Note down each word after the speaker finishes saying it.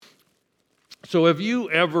So have you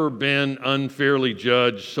ever been unfairly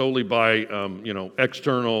judged solely by,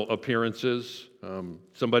 external appearances?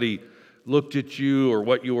 Somebody looked at you or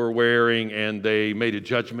what you were wearing and they made a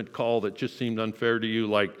judgment call that just seemed unfair to you,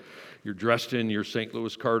 like you're dressed in your St.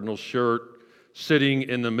 Louis Cardinals shirt, sitting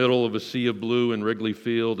in the middle of a sea of blue in Wrigley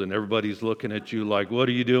Field, and everybody's looking at you like, what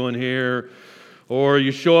are you doing here? Or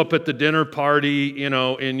you show up at the dinner party,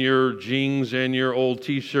 in your jeans and your old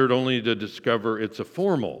t-shirt only to discover it's a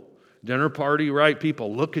formal dinner party, right?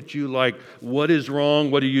 People look at you like, what is wrong?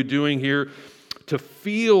 What are you doing here? To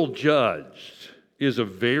feel judged is a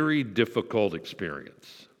very difficult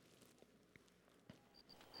experience.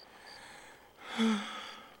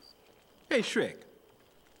 Hey, Shrek,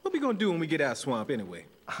 what we gonna do when we get out of swamp anyway?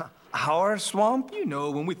 Our swamp? You know,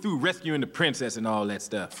 when we through rescuing the princess and all that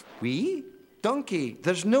stuff. We? Donkey,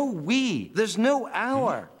 there's no we. There's no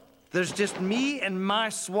our. There's just me and my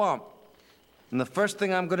swamp. And the first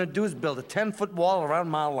thing I'm gonna do is build a 10-foot wall around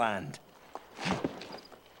my land.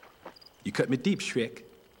 You cut me deep, Shrek.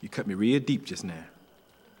 You cut me real deep just now.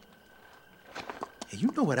 Hey, you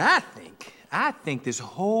know what I think? I think this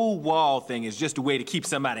whole wall thing is just a way to keep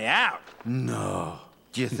somebody out. No.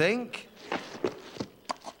 Do you think?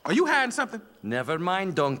 Are you hiding something? Never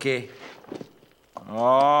mind, Donkey.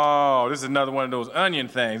 Oh, this is another one of those onion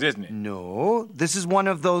things, isn't it? No, this is one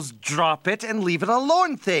of those drop it and leave it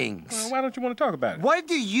alone things. Well, why don't you want to talk about it? Why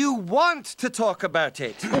do you want to talk about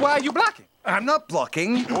it? Well, why are you blocking? I'm not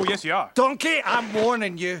blocking. Oh, yes, you are. Donkey, I'm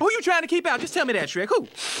warning you. Who are you trying to keep out? Just tell me that, Shrek. Who?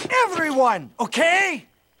 Everyone, okay?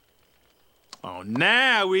 Oh,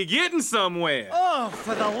 now we're getting somewhere. Oh,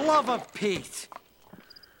 for the love of Pete.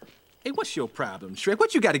 Hey, what's your problem, Shrek?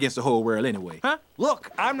 What you got against the whole world anyway, huh? Look,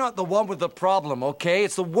 I'm not the one with the problem, okay?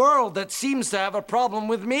 It's the world that seems to have a problem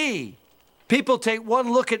with me. People take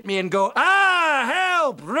one look at me and go, ah,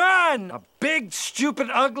 help, run! A big, stupid,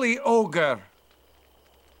 ugly ogre.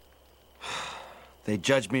 They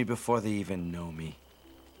judge me before they even know me.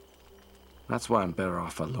 That's why I'm better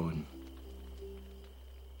off alone.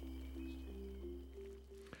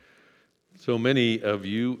 So many of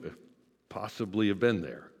you possibly have been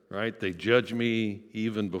there, right? They judge me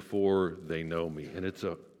even before they know me, and it's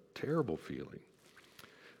a terrible feeling.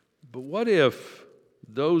 But what if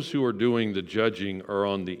those who are doing the judging are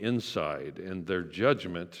on the inside and their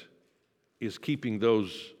judgment is keeping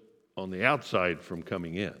those on the outside from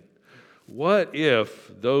coming in? What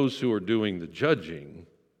if those who are doing the judging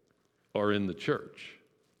are in the church?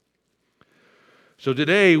 So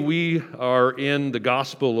today we are in the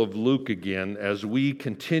Gospel of Luke again as we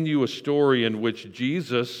continue a story in which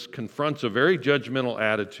Jesus confronts a very judgmental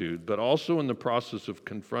attitude, but also in the process of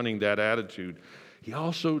confronting that attitude, he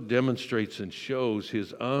also demonstrates and shows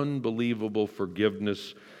his unbelievable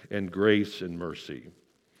forgiveness and grace and mercy.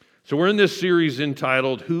 So we're in this series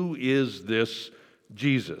entitled, Who is This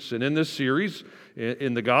Jesus? And in this series,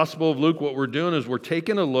 in the Gospel of Luke, what we're doing is we're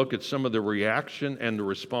taking a look at some of the reaction and the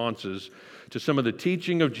responses to some of the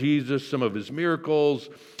teaching of Jesus, some of his miracles,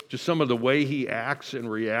 just some of the way he acts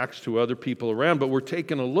and reacts to other people around. But we're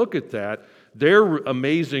taking a look at that, their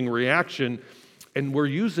amazing reaction, and we're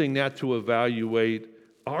using that to evaluate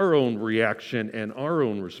our own reaction and our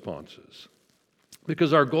own responses.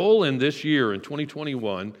 Because our goal in this year, in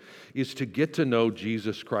 2021, is to get to know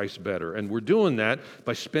Jesus Christ better. And we're doing that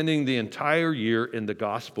by spending the entire year in the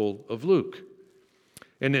Gospel of Luke.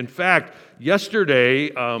 And in fact,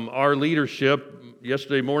 yesterday, our leadership,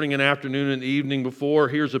 yesterday morning and afternoon and the evening before,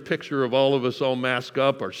 here's a picture of all of us all masked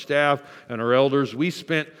up, our staff and our elders. We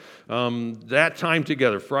spent that time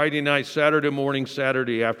together, Friday night, Saturday morning,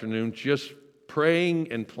 Saturday afternoon, just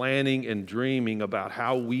praying and planning and dreaming about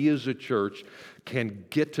how we as a church can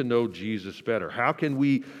get to know Jesus better. How can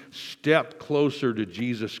we step closer to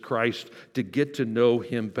Jesus Christ to get to know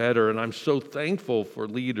him better? And I'm so thankful for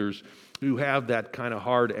leaders who have that kind of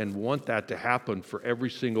heart and want that to happen for every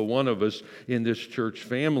single one of us in this church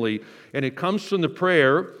family. And it comes from the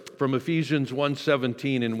prayer from Ephesians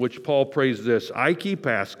 1:17 in which Paul prays this, I keep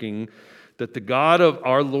asking that the God of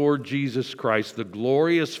our Lord Jesus Christ, the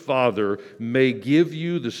glorious Father, may give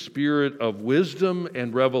you the spirit of wisdom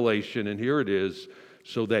and revelation, and here it is,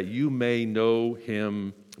 so that you may know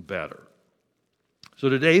him better. So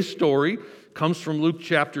today's story comes from Luke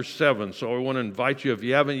chapter 7. So I want to invite you, if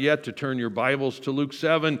you haven't yet, to turn your Bibles to Luke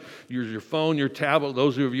 7. Use your phone, your tablet.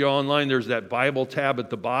 Those of you online, there's that Bible tab at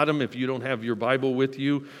the bottom if you don't have your Bible with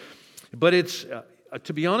you. But it's,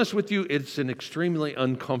 to be honest with you, it's an extremely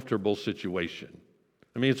uncomfortable situation.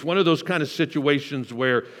 I mean, it's one of those kind of situations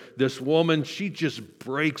where this woman, she just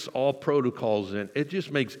breaks all protocols and it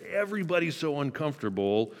just makes everybody so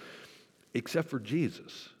uncomfortable except for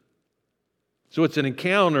Jesus. So it's an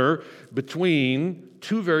encounter between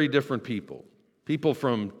two very different people. People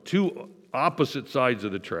from two opposite sides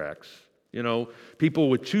of the tracks. People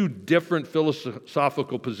with two different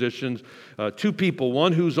philosophical positions. Two people,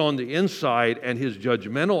 one who's on the inside and his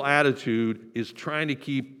judgmental attitude is trying to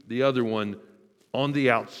keep the other one on the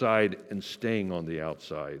outside and staying on the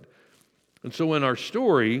outside. And so in our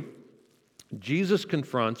story, Jesus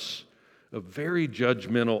confronts a very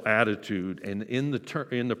judgmental attitude, and in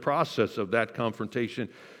the process of that confrontation,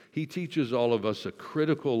 he teaches all of us a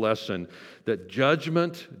critical lesson that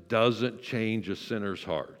judgment doesn't change a sinner's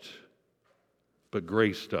heart, but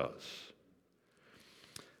grace does.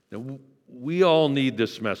 Now, we all need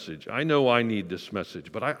this message. I know I need this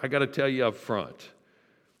message, but I got to tell you up front,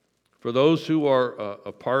 for those who are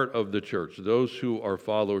a part of the church, those who are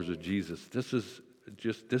followers of Jesus, this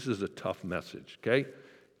is a tough message, okay?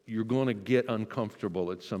 You're going to get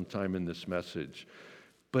uncomfortable at some time in this message.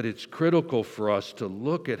 But it's critical for us to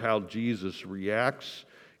look at how Jesus reacts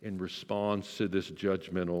and responds to this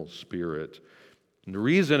judgmental spirit. And the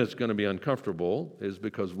reason it's going to be uncomfortable is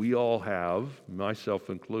because we all have, myself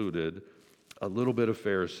included, a little bit of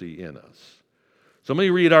Pharisee in us. So let me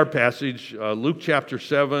read our passage, Luke chapter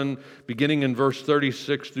 7, beginning in verse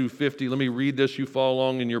 36 through 50. Let me read this. You follow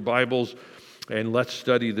along in your Bibles, and let's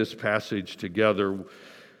study this passage together.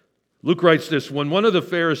 Luke writes this: When one of the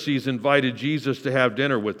Pharisees invited Jesus to have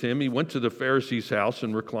dinner with him, he went to the Pharisee's house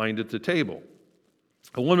and reclined at the table.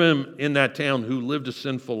 A woman in that town who lived a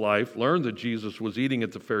sinful life learned that Jesus was eating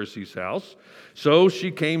at the Pharisee's house. So she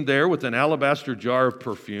came there with an alabaster jar of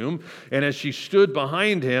perfume, and as she stood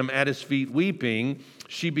behind him at his feet weeping,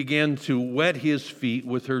 she began to wet his feet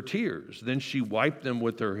with her tears. Then she wiped them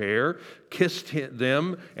with her hair, kissed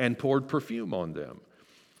them, and poured perfume on them.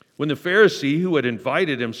 When the Pharisee who had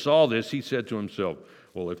invited him saw this, he said to himself,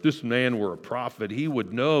 well, if this man were a prophet, he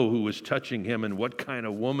would know who is touching him and what kind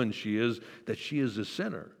of woman she is, that she is a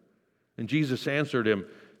sinner. And Jesus answered him,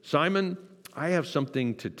 Simon, I have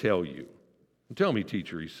something to tell you. Tell me,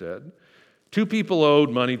 teacher, he said. 2 people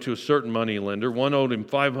owed money to a certain moneylender. One owed him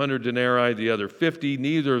 500 denarii, the other 50.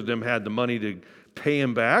 Neither of them had the money to pay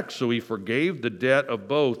him back, so he forgave the debt of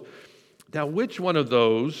both. Now, which one of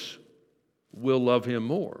those will love him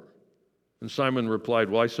more? And Simon replied,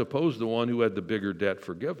 well, I suppose the one who had the bigger debt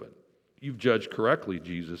forgiven. You've judged correctly,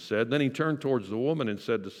 Jesus said. Then he turned towards the woman and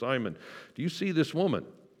said to Simon, do you see this woman?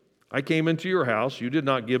 I came into your house. You did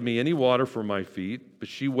not give me any water for my feet, but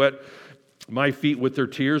she wet my feet with her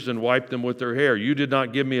tears and wiped them with her hair. You did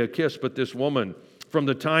not give me a kiss, but this woman, from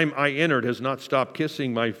the time I entered, has not stopped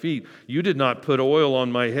kissing my feet. You did not put oil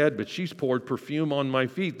on my head, but she's poured perfume on my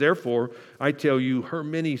feet. Therefore, I tell you, her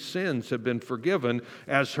many sins have been forgiven,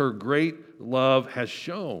 as her great love has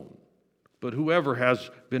shown. But whoever has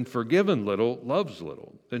been forgiven little loves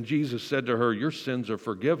little. Then Jesus said to her, your sins are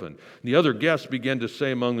forgiven. The other guests began to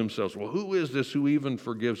say among themselves, well, who is this who even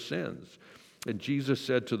forgives sins? And Jesus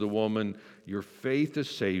said to the woman, your faith has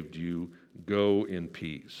saved you. Go in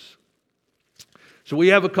peace. So we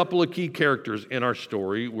have a couple of key characters in our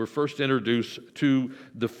story. We're first introduced to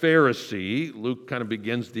the Pharisee. Luke kind of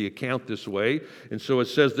begins the account this way. And so it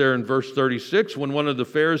says there in verse 36, when one of the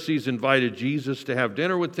Pharisees invited Jesus to have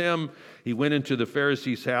dinner with him, he went into the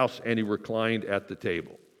Pharisee's house and he reclined at the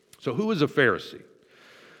table. So who is a Pharisee?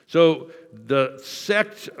 So the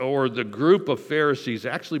sect or the group of Pharisees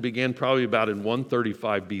actually began probably about in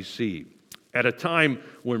 135 BC, at a time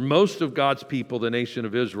when most of God's people, the nation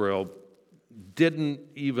of Israel, didn't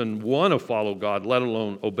even want to follow God, let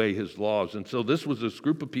alone obey his laws. And so this was this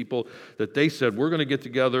group of people that they said, we're going to get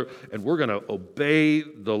together and we're going to obey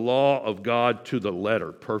the law of God to the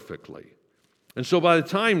letter perfectly. And so by the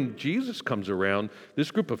time Jesus comes around, this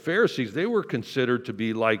group of Pharisees, they were considered to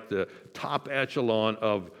be like the top echelon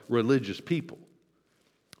of religious people.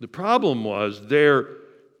 The problem was their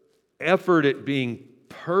effort at being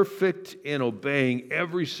perfect in obeying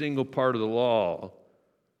every single part of the law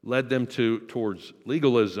led them towards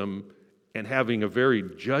legalism and having a very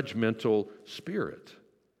judgmental spirit.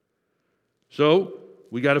 So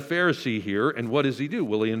we got a Pharisee here, and what does he do?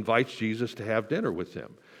 Well, he invites Jesus to have dinner with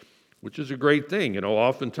him, which is a great thing.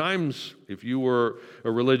 Oftentimes, if you were a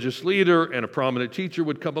religious leader and a prominent teacher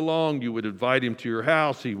would come along, you would invite him to your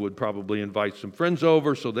house. He would probably invite some friends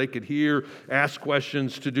over so they could hear, ask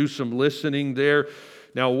questions, to do some listening there.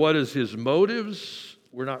 Now, what is his motives?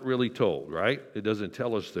 We're not really told, right? It doesn't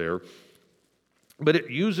tell us there. But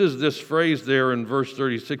it uses this phrase there in verse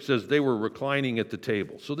 36, says they were reclining at the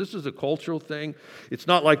table. So this is a cultural thing. It's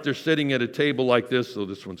not like they're sitting at a table like this, so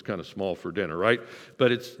this one's kind of small for dinner, right?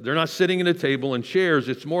 But they're not sitting at a table in chairs.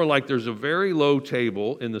 It's more like there's a very low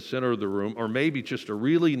table in the center of the room, or maybe just a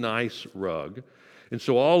really nice rug. And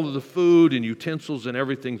so all of the food and utensils and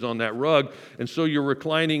everything's on that rug. And so you're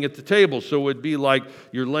reclining at the table. So it'd be like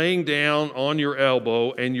you're laying down on your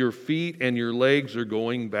elbow and your feet and your legs are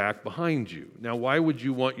going back behind you. Now, why would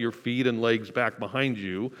you want your feet and legs back behind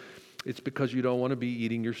you? It's because you don't want to be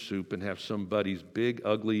eating your soup and have somebody's big,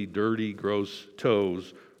 ugly, dirty, gross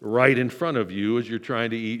toes right in front of you as you're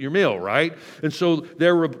trying to eat your meal, right? And so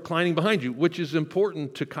they're reclining behind you, which is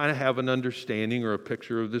important to kind of have an understanding or a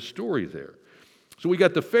picture of this story there. So we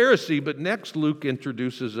got the Pharisee, but next Luke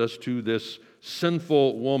introduces us to this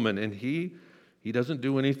sinful woman, and he doesn't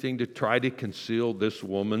do anything to try to conceal this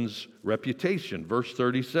woman's reputation. Verse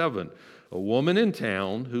 37, a woman in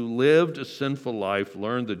town who lived a sinful life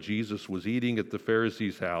learned that Jesus was eating at the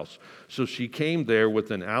Pharisee's house, so she came there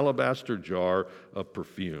with an alabaster jar of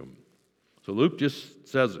perfume. So Luke just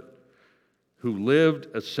says it, who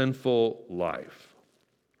lived a sinful life.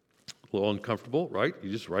 A little uncomfortable, right?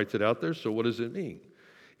 He just writes it out there. So what does it mean?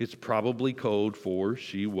 It's probably code for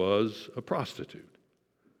she was a prostitute.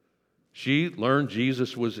 She learned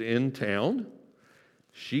Jesus was in town.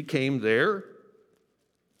 She came there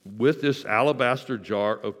with this alabaster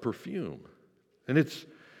jar of perfume. And it's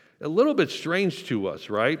a little bit strange to us,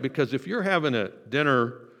 right? Because if you're having a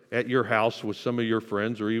dinner at your house with some of your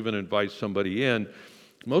friends or even invite somebody in,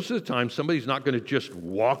 most of the time, somebody's not going to just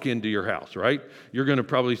walk into your house, right? You're going to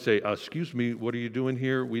probably say, excuse me, what are you doing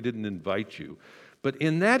here? We didn't invite you. But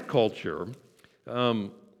in that culture,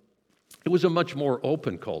 it was a much more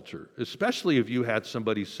open culture, especially if you had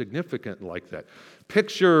somebody significant like that.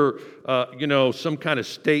 Picture, some kind of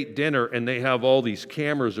state dinner and they have all these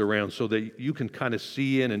cameras around so that you can kind of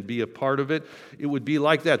see in and be a part of it. It would be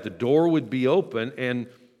like that. The door would be open and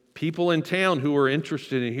people in town who were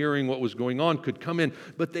interested in hearing what was going on could come in,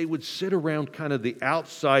 but they would sit around kind of the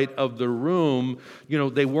outside of the room.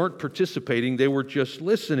 They weren't participating, they were just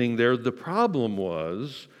listening there. The problem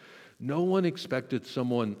was, no one expected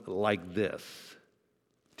someone like this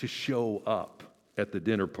to show up at the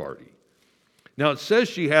dinner party. Now, it says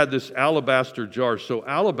she had this alabaster jar. So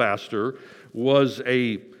alabaster was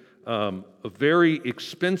a very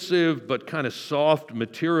expensive but kind of soft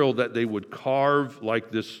material that they would carve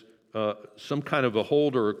like this, some kind of a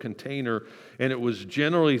holder or container, and it was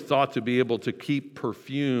generally thought to be able to keep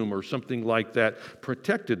perfume or something like that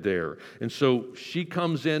protected there. And so she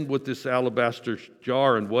comes in with this alabaster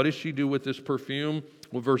jar, and what does she do with this perfume?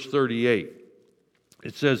 Well, verse 38,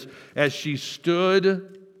 it says, as she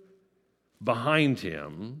stood behind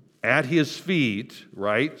him, at his feet,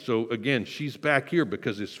 right? So again, she's back here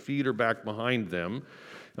because his feet are back behind them.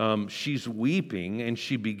 She's weeping, and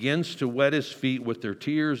she begins to wet his feet with her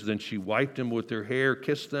tears. Then she wiped him with her hair,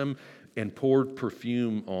 kissed them, and poured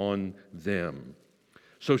perfume on them.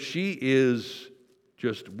 So she is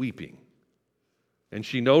just weeping. And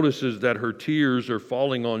she notices that her tears are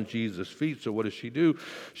falling on Jesus' feet. So what does she do?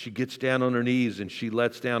 She gets down on her knees and she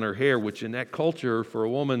lets down her hair, which in that culture for a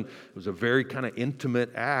woman was a very kind of intimate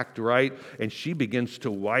act, right? And she begins to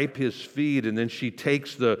wipe his feet, and then she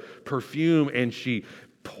takes the perfume and she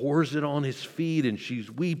pours it on his feet, and she's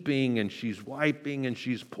weeping and she's wiping and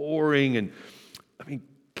she's pouring. And I mean,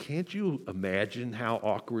 can't you imagine how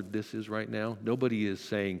awkward this is right now? Nobody is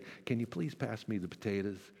saying, can you please pass me the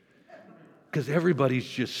potatoes? Because everybody's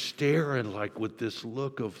just staring like with this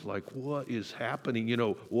look of like, what is happening?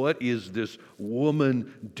 What is this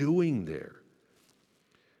woman doing there?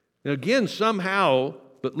 And again, somehow,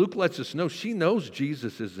 but Luke lets us know she knows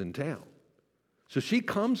Jesus is in town. So she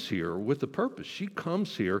comes here with a purpose. She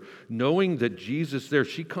comes here knowing that Jesus is there.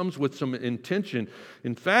 She comes with some intention.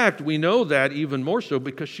 In fact, we know that even more so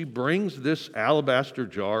because she brings this alabaster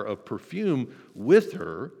jar of perfume with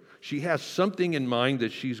her. She has something in mind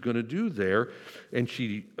that she's going to do there, and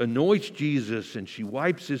she anoints Jesus and she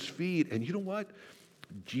wipes his feet. And you know what?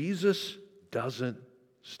 Jesus doesn't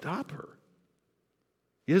stop her.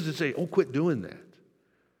 He doesn't say, oh, quit doing that.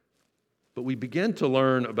 But we begin to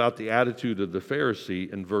learn about the attitude of the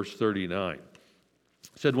Pharisee in verse 39. It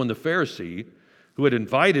said, when the Pharisee who had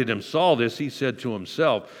invited him saw this, he said to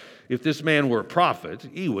himself, if this man were a prophet,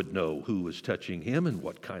 he would know who was touching him and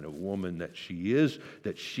what kind of woman that she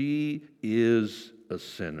is a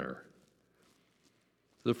sinner.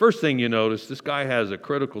 The first thing you notice, this guy has a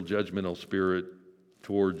critical judgmental spirit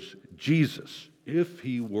towards Jesus. If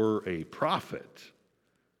he were a prophet,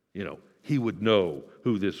 he would know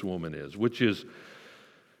who this woman is, which is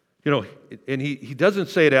You know, and he doesn't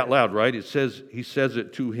say it out loud, right? He says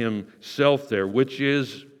it to himself there, which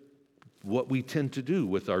is what we tend to do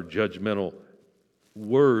with our judgmental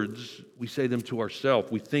words. We say them to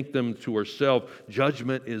ourselves. We think them to ourselves.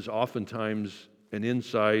 Judgment is oftentimes an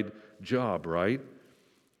inside job, right?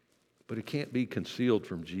 But it can't be concealed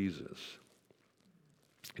from Jesus.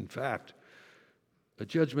 In fact, a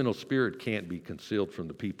judgmental spirit can't be concealed from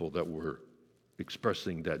the people that we're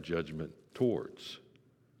expressing that judgment towards.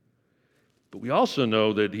 But we also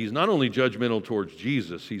know that he's not only judgmental towards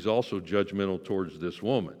Jesus, he's also judgmental towards this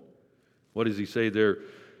woman. What does he say there?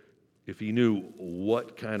 If he knew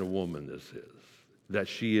what kind of woman this is, that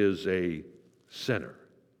she is a sinner,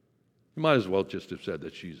 he might as well just have said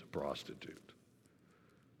that she's a prostitute.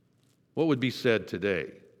 What would be said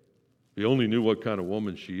today? If he only knew what kind of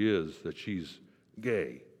woman she is, that she's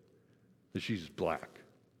gay, that she's black,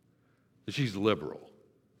 that she's liberal,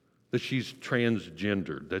 that she's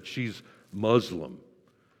transgendered, that she's Muslim,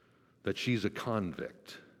 that she's a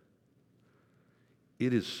convict.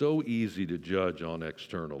 It is so easy to judge on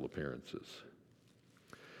external appearances.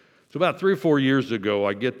 So about 3 or 4 years ago,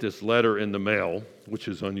 I get this letter in the mail, which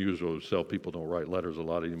is unusual to sell. People don't write letters a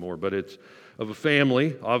lot anymore, but it's of a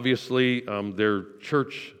family. Obviously, they're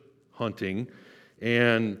church hunting,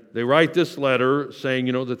 and they write this letter saying,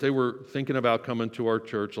 that they were thinking about coming to our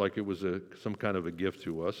church like it was some kind of a gift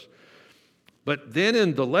to us. But then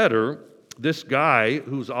in the letter, this guy,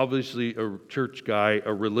 who's obviously a church guy,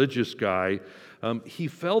 a religious guy, he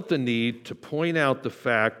felt the need to point out the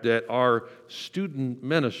fact that our student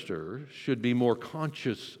minister should be more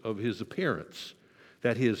conscious of his appearance,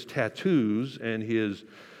 that his tattoos and his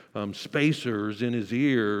spacers in his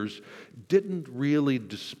ears didn't really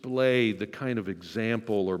display the kind of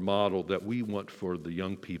example or model that we want for the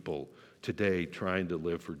young people today trying to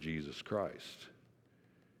live for Jesus Christ.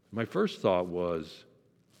 My first thought was,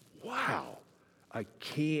 wow, I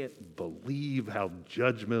can't believe how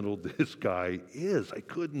judgmental this guy is. I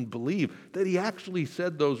couldn't believe that he actually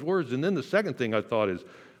said those words. And then the second thing I thought is,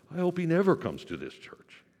 I hope he never comes to this church.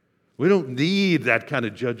 We don't need that kind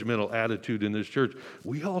of judgmental attitude in this church.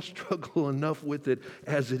 We all struggle enough with it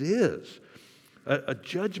as it is. A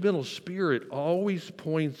judgmental spirit always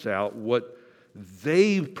points out what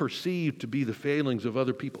they perceive to be the failings of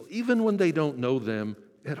other people, even when they don't know them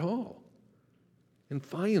at all. And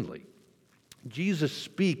finally, Jesus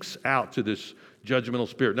speaks out to this judgmental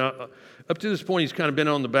spirit. Now, up to this point, he's kind of been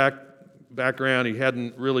on the background. He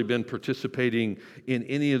hadn't really been participating in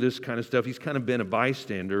any of this kind of stuff. He's kind of been a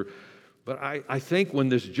bystander. But I think when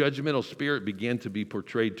this judgmental spirit began to be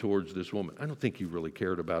portrayed towards this woman, I don't think he really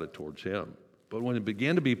cared about it towards him. But when it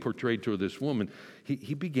began to be portrayed toward this woman,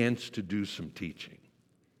 he begins to do some teaching.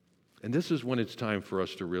 And this is when it's time for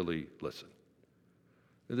us to really listen.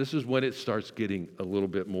 And this is when it starts getting a little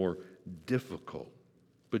bit more difficult.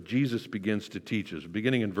 But Jesus begins to teach us,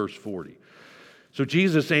 beginning in verse 40. So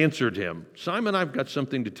Jesus answered him, Simon, I've got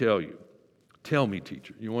something to tell you. Tell me,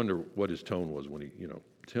 teacher. You wonder what his tone was when he,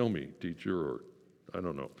 tell me, teacher, or I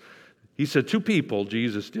don't know. He said, 2 people,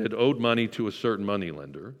 Jesus did, owed money to a certain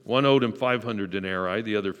moneylender. One owed him 500 denarii,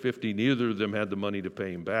 the other 50. Neither of them had the money to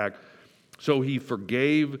pay him back. So he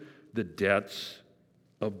forgave the debts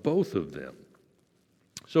of both of them.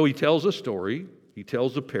 So he tells a story. He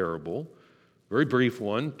tells a parable, very brief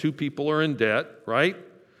one. 2 people are in debt, right?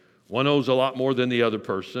 One owes a lot more than the other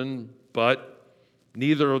person, but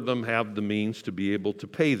neither of them have the means to be able to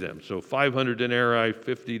pay them. So 500 denarii,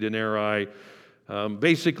 50 denarii.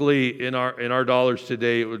 Basically, in our dollars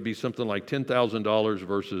today, it would be something like $10,000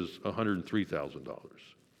 versus $103,000.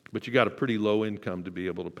 But you got a pretty low income to be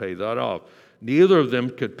able to pay that off. Neither of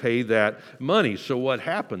them could pay that money. So what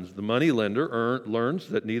happens? The money lender learns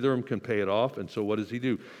that neither of them can pay it off, and so what does he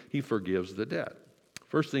do? He forgives the debt.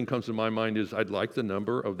 First thing comes to my mind is I'd like the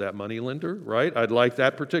number of that money lender, right? I'd like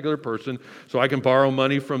that particular person so I can borrow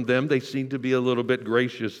money from them. They seem to be a little bit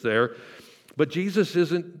gracious there. But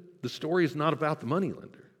the story is not about the money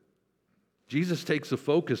lender. Jesus takes the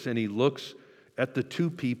focus and he looks at the 2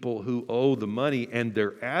 people who owe the money and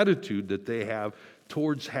their attitude that they have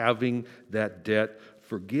towards having that debt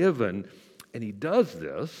forgiven. And he does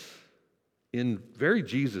this in very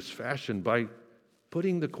Jesus fashion by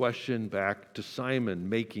putting the question back to Simon,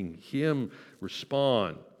 making him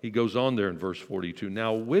respond. He goes on there in verse 42.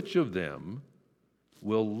 Now, which of them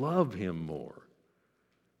will love him more?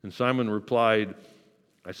 And Simon replied,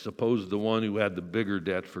 I suppose the one who had the bigger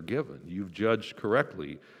debt forgiven. You've judged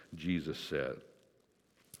correctly, Jesus said.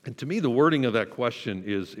 And to me, the wording of that question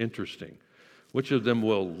is interesting. Which of them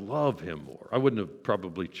will love him more? I wouldn't have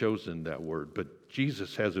probably chosen that word, but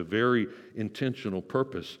Jesus has a very intentional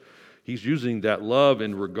purpose He's using that love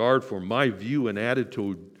and regard for my view and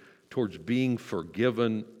attitude towards being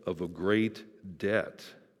forgiven of a great debt.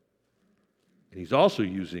 And he's also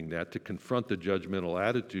using that to confront the judgmental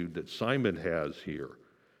attitude that Simon has here.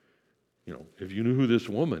 You know, if you knew who this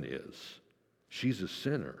woman is, she's a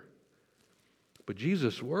sinner. But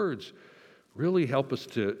Jesus' words really help us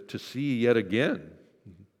to see yet again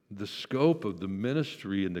the scope of the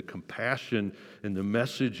ministry and the compassion and the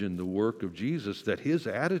message and the work of Jesus, that his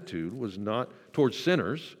attitude was not towards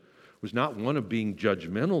sinners, was not one of being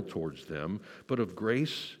judgmental towards them, but of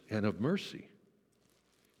grace and of mercy.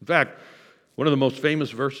 In fact, one of the most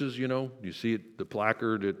famous verses, you see it, the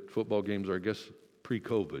placard at football games, or I guess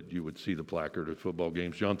pre-COVID, you would see the placard at football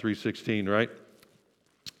games, John 3:16, right?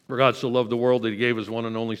 For God so loved the world that he gave his one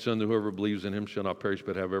and only Son, that whoever believes in him shall not perish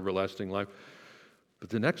but have everlasting life. But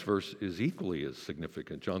the next verse is equally as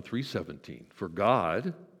significant, John 3:17. For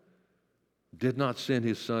God did not send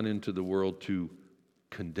his Son into the world to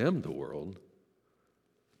condemn the world,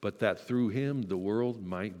 but that through him the world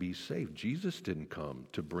might be saved. Jesus didn't come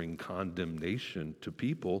to bring condemnation to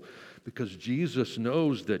people, because Jesus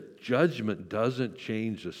knows that judgment doesn't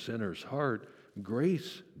change a sinner's heart,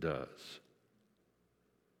 grace does.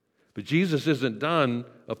 But Jesus isn't done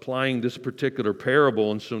applying this particular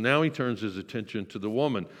parable, and so now he turns his attention to the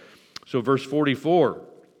woman. So verse 44,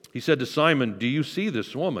 he said to Simon, do you see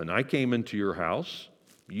this woman? I came into your house.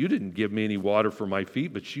 You didn't give me any water for my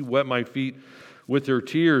feet, but she wet my feet with her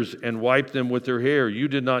tears and wiped them with her hair. You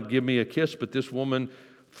did not give me a kiss, but this woman,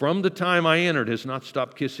 from the time I entered, has not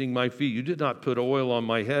stopped kissing my feet. You did not put oil on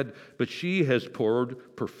my head, but she has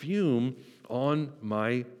poured perfume on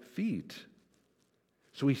my feet.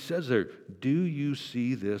 So he says there, do you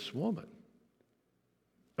see this woman?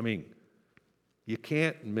 I mean, you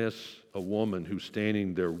can't miss a woman who's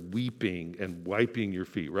standing there weeping and wiping your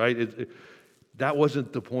feet, right? That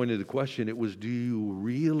wasn't the point of the question. It was, do you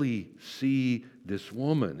really see this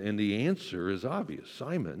woman? And the answer is obvious.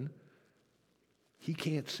 Simon, he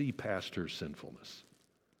can't see past her sinfulness,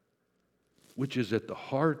 which is at the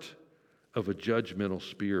heart of a judgmental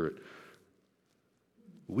spirit.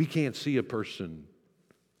 We can't see a person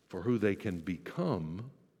for who they can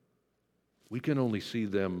become. We can only see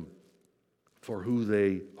them for who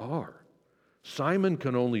they are. Simon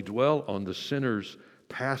can only dwell on the sinner's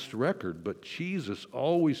past record, but Jesus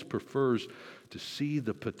always prefers to see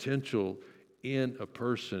the potential in a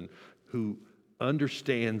person who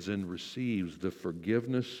understands and receives the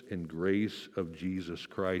forgiveness and grace of Jesus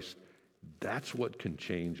Christ. That's what can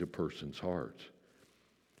change a person's heart.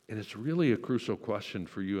 And it's really a crucial question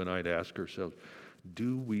for you and I to ask ourselves,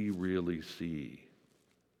 do we really see?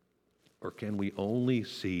 Or can we only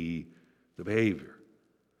see the behavior,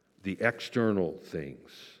 the external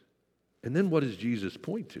things? And then what does Jesus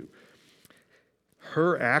point to?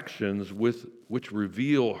 Her actions which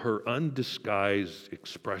reveal her undisguised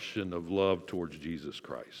expression of love towards Jesus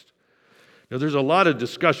Christ. Now, there's a lot of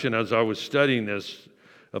discussion as I was studying this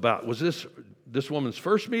about, was this woman's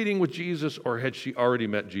first meeting with Jesus, or had she already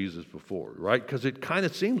met Jesus before, right? Because it kind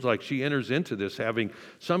of seems like she enters into this having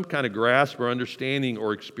some kind of grasp or understanding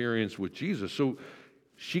or experience with Jesus. So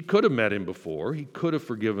she could have met him before, he could have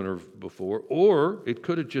forgiven her before, or it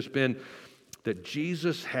could have just been that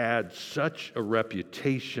Jesus had such a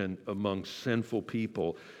reputation among sinful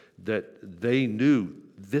people that they knew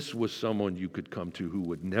this was someone you could come to who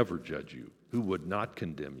would never judge you, who would not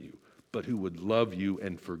condemn you, but who would love you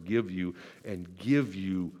and forgive you and give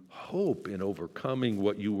you hope in overcoming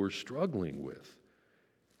what you were struggling with.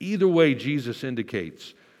 Either way, Jesus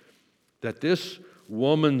indicates that this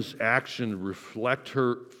woman's action reflect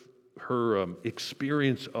her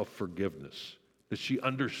experience of forgiveness, that she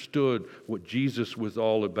understood what Jesus was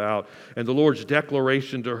all about. And the Lord's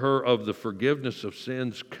declaration to her of the forgiveness of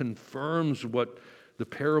sins confirms what the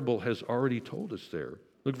parable has already told us there.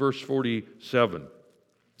 Look, verse 47.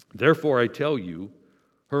 Therefore I tell you,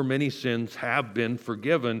 her many sins have been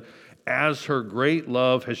forgiven, as her great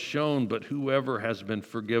love has shown, but whoever has been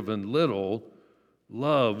forgiven little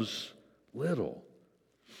loves little.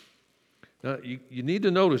 Now, you need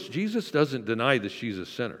to notice, Jesus doesn't deny that she's a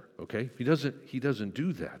sinner, okay? He doesn't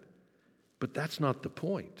do that. But that's not the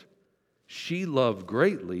point. She loved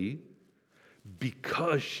greatly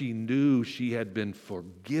because she knew she had been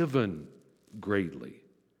forgiven greatly.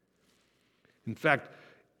 In fact,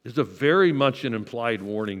 there's a very much an implied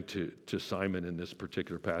warning to Simon in this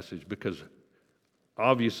particular passage, because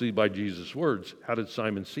obviously by Jesus' words, how did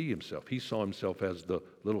Simon see himself? He saw himself as the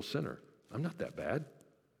little sinner. I'm not that bad.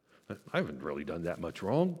 I haven't really done that much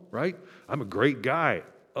wrong, right? I'm a great guy.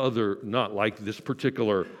 Not like this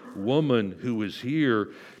particular woman who is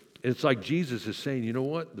here. It's like Jesus is saying, you know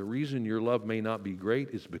what? The reason your love may not be great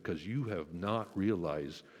is because you have not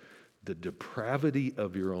realized the depravity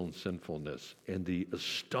of your own sinfulness and the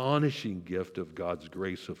astonishing gift of God's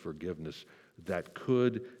grace of forgiveness that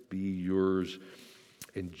could be yours.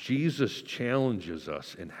 And Jesus challenges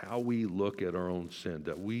us in how we look at our own sin,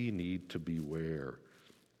 that we need to beware.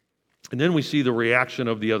 And then we see the reaction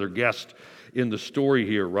of the other guests in the story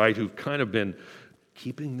here, right, who've kind of been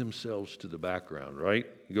keeping themselves to the background, right?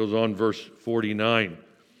 He goes on, verse 49.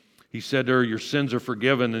 He said to her, your sins are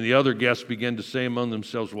forgiven. And the other guests began to say among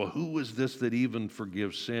themselves, well, who is this that even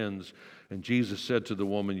forgives sins? And Jesus said to the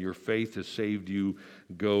woman, your faith has saved you.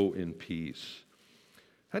 Go in peace.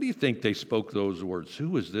 How do you think they spoke those words?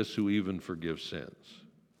 Who is this who even forgives sins?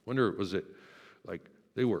 Wonder, was it like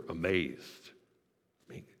they were amazed?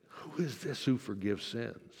 I mean, who is this who forgives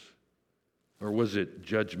sins? Or was it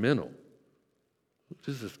judgmental? Who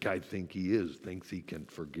does this guy think he is, thinks he can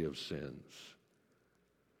forgive sins?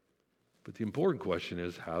 But the important question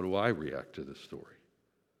is, how do I react to this story?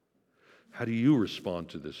 How do you respond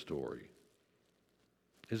to this story?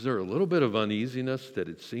 Is there a little bit of uneasiness that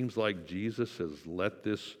it seems like Jesus has let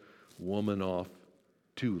this woman off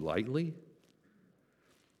too lightly?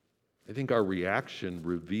 I think our reaction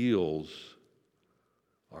reveals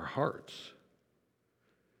our hearts.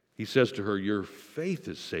 He says to her, your faith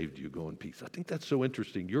has saved you, go in peace. I think that's so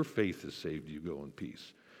interesting. Your faith has saved you, go in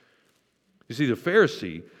peace. You see, the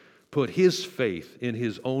Pharisee put his faith in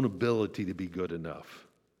his own ability to be good enough,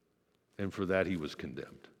 and for that he was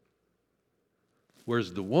condemned.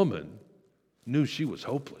 Whereas the woman knew she was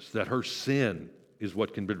hopeless, that her sin is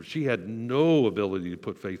what condemned her. She had no ability to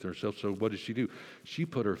put faith in herself, so what did she do? She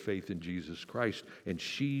put her faith in Jesus Christ, and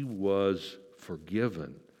she was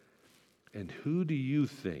forgiven. And who do you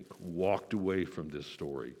think walked away from this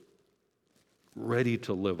story ready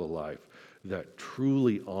to live a life that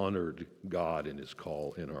truly honored God in his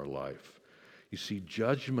call in our life? You see,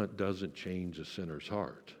 judgment doesn't change a sinner's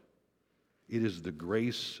heart. It is the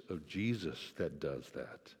grace of Jesus that does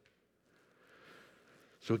that.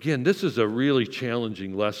 So again, this is a really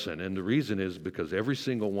challenging lesson, and the reason is because every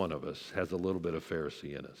single one of us has a little bit of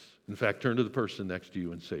Pharisee in us. In fact, turn to the person next to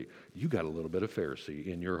you and say, you got a little bit of Pharisee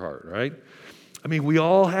in your heart, right? I mean, we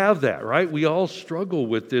all have that, right? We all struggle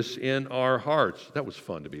with this in our hearts. That was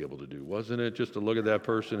fun to be able to do, wasn't it? Just to look at that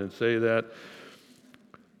person and say that.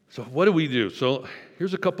 So what do we do? So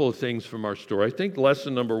here's a couple of things from our story. I think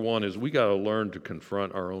lesson number one is we got to learn to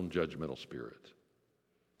confront our own judgmental spirit.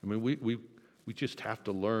 I mean, we just have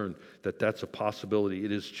to learn that that's a possibility.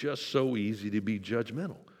 It is just so easy to be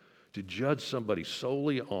judgmental, to judge somebody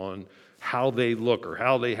solely on how they look or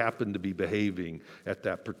how they happen to be behaving at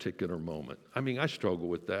that particular moment. I mean, I struggle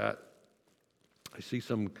with that. I see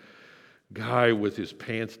some guy with his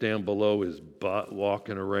pants down below his butt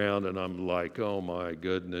walking around, and I'm like, oh my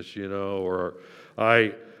goodness, or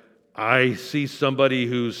I see somebody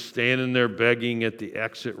who's standing there begging at the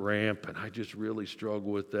exit ramp, and I just really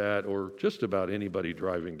struggle with that. Or just about anybody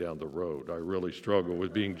driving down the road, I really struggle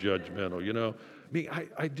with being judgmental, I mean,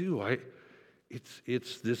 I do.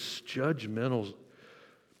 It's this judgmental,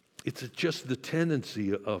 it's just the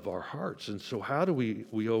tendency of our hearts. And so how do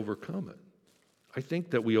we overcome it? I think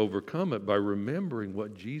that we overcome it by remembering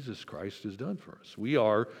what Jesus Christ has done for us. We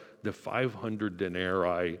are the 500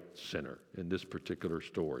 denarii sinner in this particular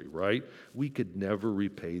story, right? We could never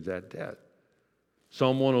repay that debt.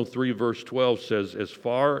 Psalm 103 verse 12 says, as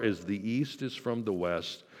far as the east is from the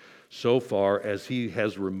west, so far as he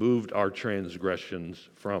has removed our transgressions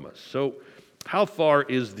from us. So how far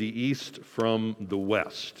is the east from the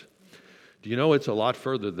west? Do you know it's a lot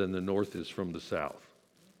further than the north is from the south?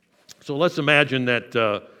 So let's imagine that,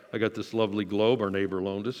 I got this lovely globe, our neighbor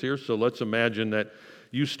loaned us here, so let's imagine that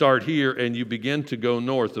you start here and you begin to go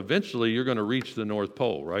north. Eventually you're going to reach the North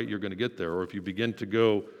Pole, right? You're going to get there. Or if you begin to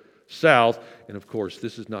go south, and of course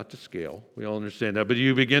this is not to scale, we all understand that, but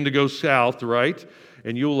you begin to go south, right?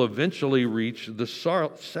 And you'll eventually reach the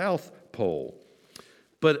South Pole.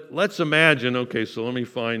 But let's imagine, okay, so let me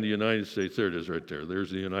find the United States. There it is right there.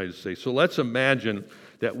 There's the United States. So let's imagine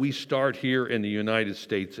that we start here in the United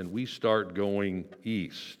States and we start going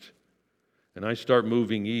east. And I start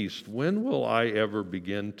moving east. When will I ever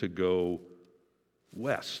begin to go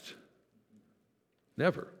west?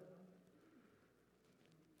 Never.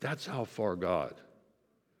 That's how far God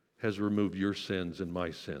has removed your sins and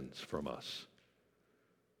my sins from us.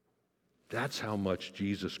 That's how much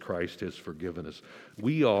Jesus Christ has forgiven us.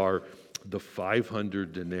 We are the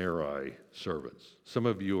 500 denarii servants. Some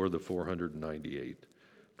of you are the 498.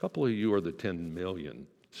 A couple of you are the 10 million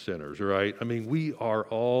sinners, right? I mean, we are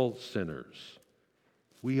all sinners.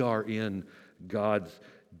 We are in God's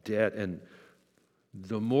debt. And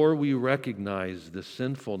the more we recognize the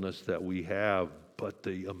sinfulness that we have, but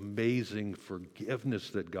the amazing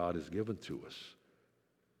forgiveness that God has given to us,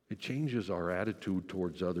 it changes our attitude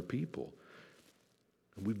towards other people.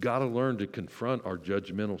 And we've got to learn to confront our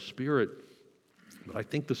judgmental spirit. But I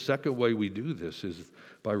think the second way we do this is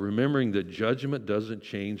by remembering that judgment doesn't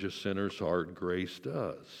change a sinner's heart, grace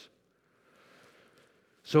does.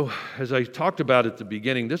 So, as I talked about at the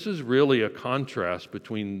beginning, this is really a contrast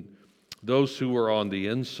between those who are on the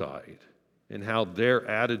inside and how their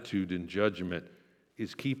attitude in judgment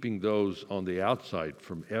is keeping those on the outside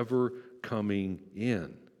from ever coming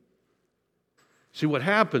in. See, what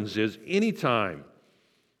happens is anytime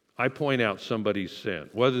I point out somebody's sin,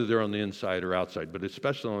 whether they're on the inside or outside, but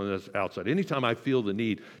especially on the outside, anytime I feel the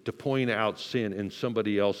need to point out sin in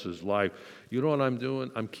somebody else's life, you know what I'm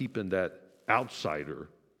doing? I'm keeping that outsider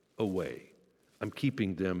away. I'm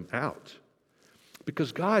keeping them out.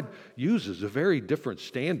 Because God uses a very different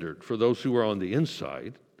standard for those who are on the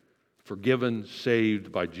inside, forgiven,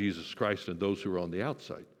 saved by Jesus Christ, and those who are on the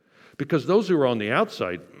outside. Because those who are on the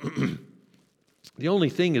outside, the only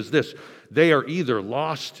thing is this: they are either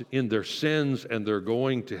lost in their sins and they're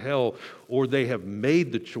going to hell, or they have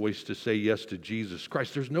made the choice to say yes to Jesus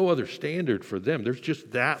Christ. There's no other standard for them. There's just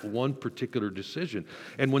that one particular decision.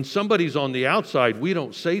 And when somebody's on the outside, we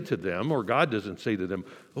don't say to them, or God doesn't say to them,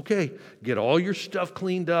 okay, get all your stuff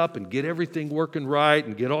cleaned up and get everything working right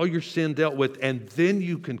and get all your sin dealt with, and then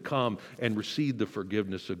you can come and receive the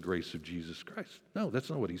forgiveness and grace of Jesus Christ. No, that's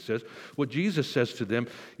not what he says. What Jesus says to them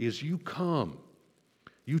is, you come.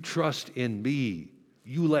 You trust in me.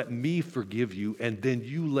 You let me forgive you, and then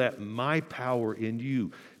you let my power in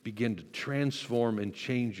you begin to transform and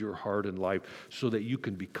change your heart and life so that you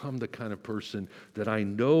can become the kind of person that I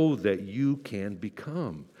know that you can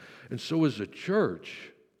become. And so as a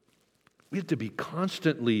church, we have to be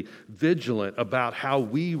constantly vigilant about how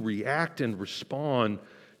we react and respond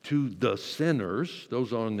to the sinners,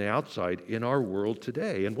 those on the outside, in our world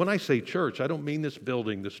today. And when I say church, I don't mean this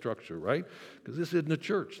building, the structure, right? Because this isn't a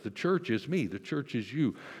church. The church is me. The church is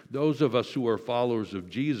you. Those of us who are followers of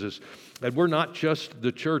Jesus. And we're not just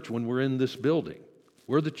the church when we're in this building.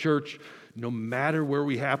 We're the church no matter where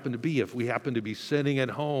we happen to be. If we happen to be sitting at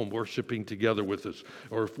home worshiping together with us,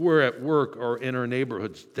 or if we're at work or in our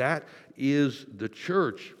neighborhoods, that is the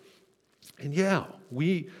church. And yeah,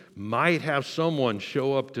 we might have someone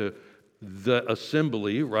show up to the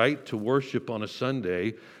assembly, right, to worship on a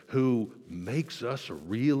Sunday who makes us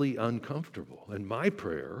really uncomfortable. And my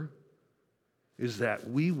prayer is that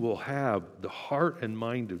we will have the heart and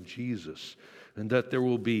mind of Jesus, and that there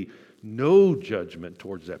will be no judgment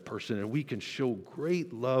towards that person, and we can show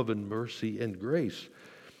great love and mercy and grace.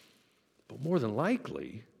 But more than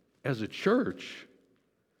likely, as a church,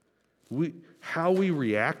 how we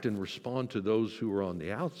react and respond to those who are on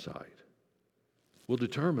the outside will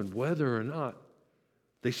determine whether or not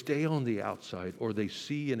they stay on the outside or they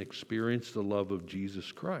see and experience the love of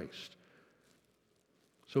Jesus Christ.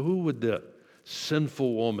 So who would the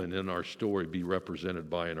sinful woman in our story be represented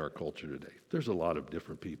by in our culture today? There's a lot of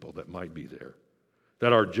different people that might be there,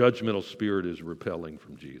 that our judgmental spirit is repelling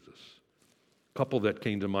from Jesus. A couple that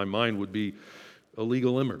came to my mind would be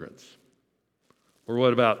illegal immigrants. Or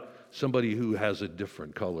what about somebody who has a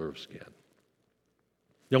different color of skin?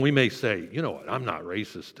 Now, we may say, you know what, I'm not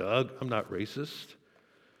racist, Doug. I'm not racist.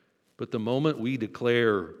 But the moment we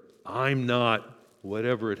declare, I'm not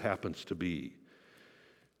whatever it happens to be,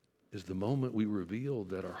 is the moment we reveal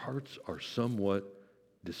that our hearts are somewhat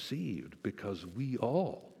deceived, because we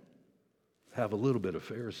all have a little bit of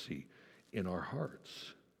Pharisee in our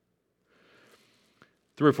hearts.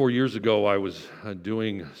 3 or 4 years ago, I was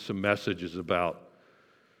doing some messages about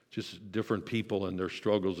just different people and their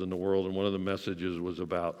struggles in the world, and one of the messages was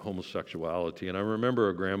about homosexuality. And I remember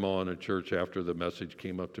a grandma in a church after the message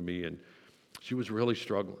came up to me, and she was really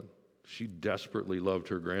struggling. She desperately loved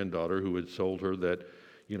her granddaughter who had told her that,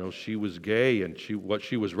 you know, she was gay, and what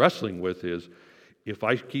she was wrestling with is, if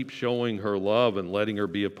I keep showing her love and letting her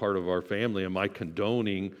be a part of our family, am I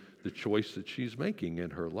condoning the choice that she's making in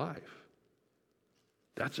her life?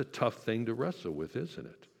 That's a tough thing to wrestle with, isn't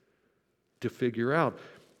it? To figure out.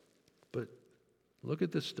 But look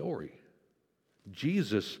at this story.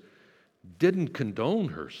 Jesus didn't condone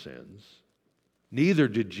her sins. Neither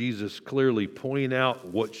did Jesus clearly point out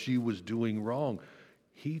what she was doing wrong.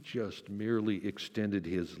 He just merely extended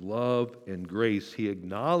his love and grace. He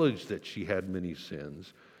acknowledged that she had many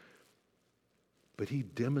sins, but he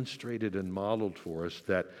demonstrated and modeled for us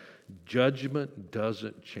that judgment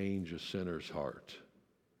doesn't change a sinner's heart,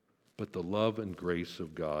 but the love and grace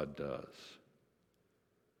of God does.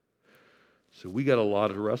 So we got a lot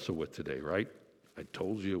to wrestle with today, right? I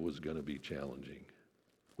told you it was going to be challenging.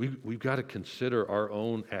 We've got to consider our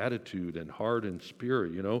own attitude and heart and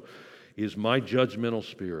spirit, you know. Is my judgmental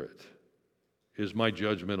spirit, is my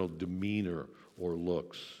judgmental demeanor or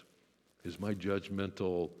looks, is my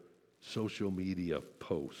judgmental social media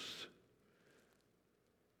posts,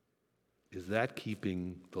 is that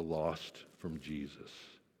keeping the lost from Jesus?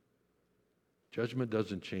 Judgment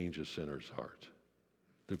doesn't change a sinner's heart.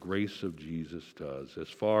 The grace of Jesus does. As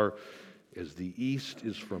far as the east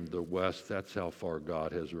is from the west, that's how far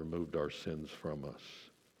God has removed our sins from us.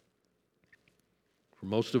 For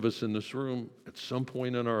most of us in this room, at some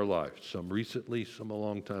point in our life, some recently, some a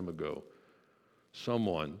long time ago,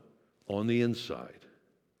 someone on the inside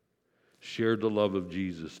shared the love of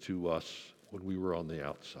Jesus to us when we were on the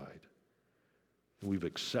outside. And we've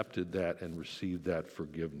accepted that and received that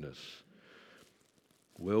forgiveness.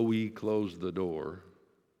 Will we close the door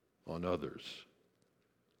on others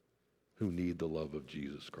who need the love of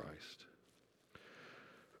Jesus Christ?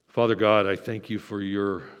 Father God, I thank you for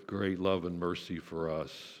your great love and mercy for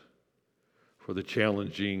us, for the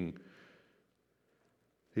challenging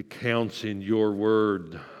accounts in your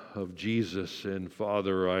word of Jesus. And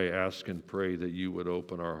Father, I ask and pray that you would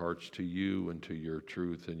open our hearts to you and to your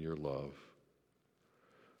truth and your love.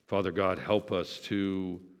 Father God, help us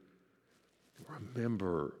to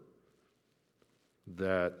remember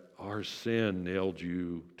that our sin nailed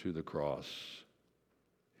you to the cross,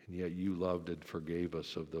 and yet you loved and forgave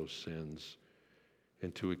us of those sins,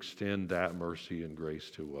 and to extend that mercy and grace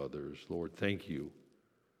to others. Lord, thank you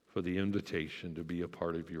for the invitation to be a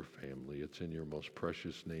part of your family. It's in your most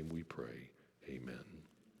precious name we pray. Amen.